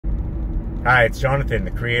Hi, it's Jonathan, the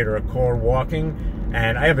creator of Core Walking,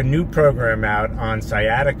 and I have a new program out on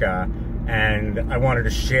sciatica, and I wanted to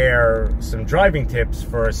share some driving tips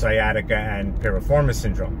for sciatica and piriformis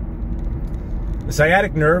syndrome. The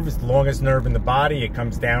sciatic nerve is the longest nerve in the body. It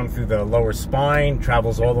comes down through the lower spine,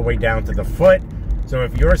 travels all the way down to the foot. So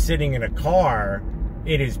if you're sitting in a car,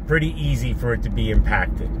 it is pretty easy for it to be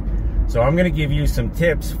impacted. So I'm going to give you some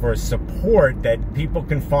tips for support that people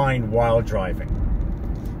can find while driving.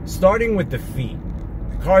 Starting with the feet.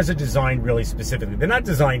 The cars are designed really specifically. They're not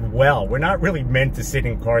designed well. We're not really meant to sit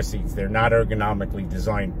in car seats. They're not ergonomically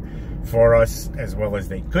designed for us as well as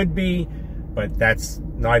they could be, but that's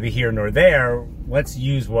neither here nor there. Let's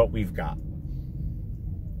use what we've got.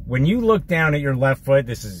 When you look down at your left foot,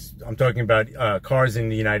 I'm talking about cars in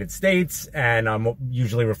the United States, and I'm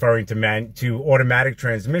usually referring to automatic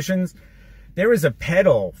transmissions. There is a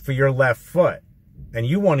pedal for your left foot, and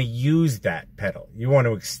you want to use that pedal. You want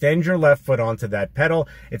to extend your left foot onto that pedal.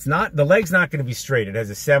 The leg's not going to be straight. It has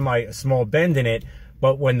a small bend in it,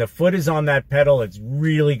 but when the foot is on that pedal, it's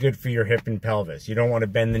really good for your hip and pelvis. You don't want to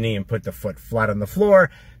bend the knee and put the foot flat on the floor.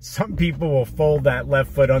 Some people will fold that left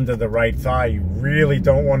foot under the right thigh. You really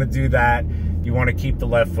don't want to do that. You want to keep the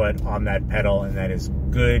left foot on that pedal, and that is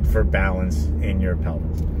good for balance in your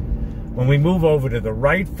pelvis. When we move over to the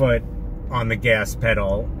right foot on the gas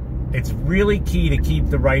pedal, it's really key to keep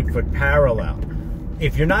the right foot parallel.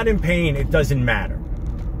 If you're not in pain, it doesn't matter.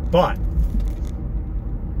 But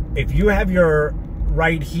if you have your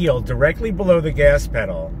right heel directly below the gas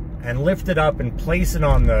pedal and lift it up and place it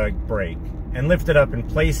on the brake and lift it up and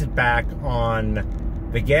place it back on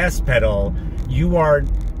the gas pedal, you are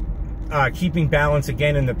keeping balance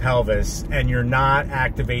again in the pelvis, and you're not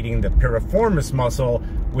activating the piriformis muscle,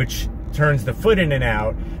 which turns the foot in and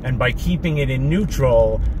out. And by keeping it in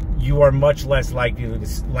neutral, you are much less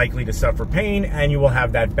likely to suffer pain, and you will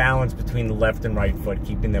have that balance between the left and right foot,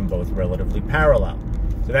 keeping them both relatively parallel.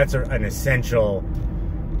 So that's an essential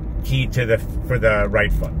key for the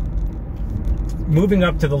right foot. Moving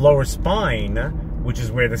up to the lower spine, which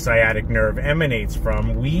is where the sciatic nerve emanates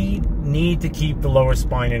from, we need to keep the lower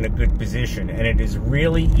spine in a good position, and it is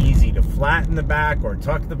really easy to flatten the back or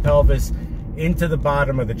tuck the pelvis into the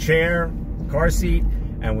bottom of the chair, car seat,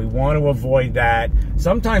 and we want to avoid that.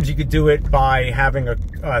 Sometimes you could do it by having a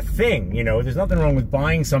thing, there's nothing wrong with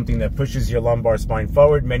buying something that pushes your lumbar spine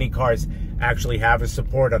forward. Many cars actually have a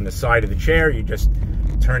support on the side of the chair. You just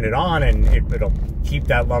turn it on and it'll keep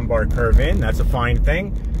that lumbar curve in. That's a fine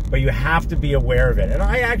thing, but you have to be aware of it. And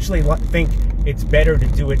I actually think it's better to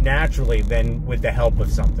do it naturally than with the help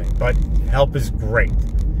of something, but help is great.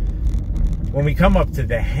 When we come up to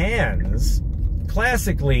the hands,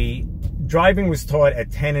 classically, driving was taught at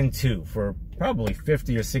 10 and 2 for probably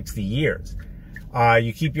 50 or 60 years.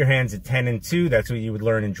 You keep your hands at 10 and 2. That's what you would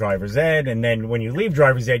learn in driver's ed. And then when you leave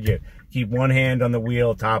driver's ed, you keep one hand on the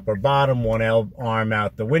wheel, top or bottom, one arm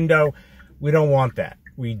out the window. We don't want that.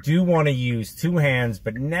 We do want to use two hands,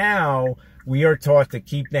 but now we are taught to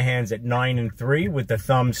keep the hands at 9 and 3 with the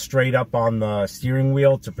thumb straight up on the steering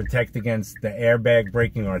wheel to protect against the airbag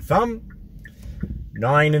breaking our thumb.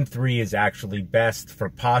 9 and 3 is actually best for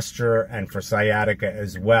posture and for sciatica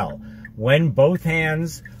as well. When both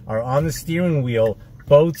hands are on the steering wheel,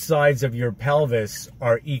 both sides of your pelvis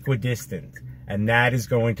are equidistant, and that is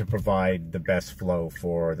going to provide the best flow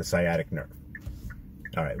for the sciatic nerve.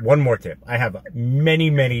 All right, one more tip. I have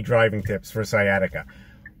many driving tips for sciatica.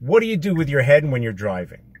 What do you do with your head when you're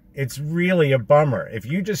driving? It's really a bummer. If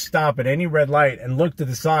you just stop at any red light and look to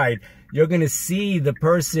the side, you're going to see the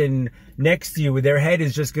person next to you. Their head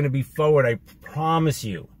is just going to be forward. I promise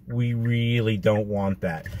you, we really don't want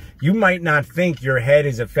that. You might not think your head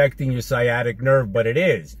is affecting your sciatic nerve, but it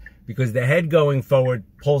is, because the head going forward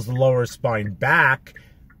pulls the lower spine back,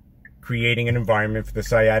 creating an environment for the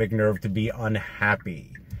sciatic nerve to be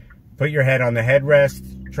unhappy. Put your head on the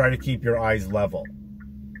headrest. Try to keep your eyes level.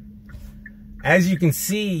 As you can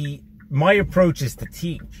see, my approach is to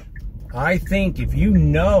teach. I think if you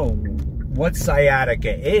know what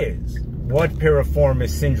sciatica is, what piriformis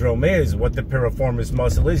syndrome is, what the piriformis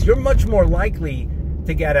muscle is, you're much more likely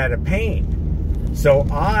to get out of pain. So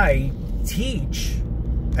I teach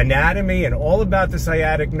anatomy and all about the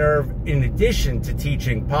sciatic nerve in addition to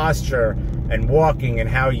teaching posture and walking and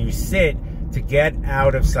how you sit to get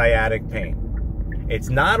out of sciatic pain. It's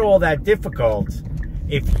not all that difficult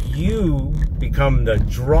if you become the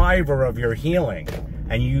driver of your healing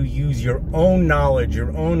and you use your own knowledge,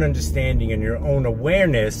 your own understanding, and your own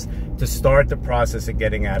awareness to start the process of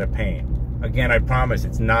getting out of pain. Again, I promise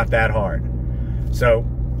it's not that hard. So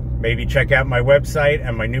maybe check out my website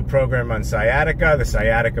and my new program on sciatica, the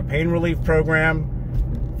Sciatica Pain Relief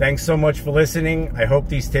Program. Thanks so much for listening. I hope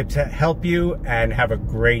these tips help you, and have a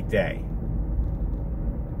great day.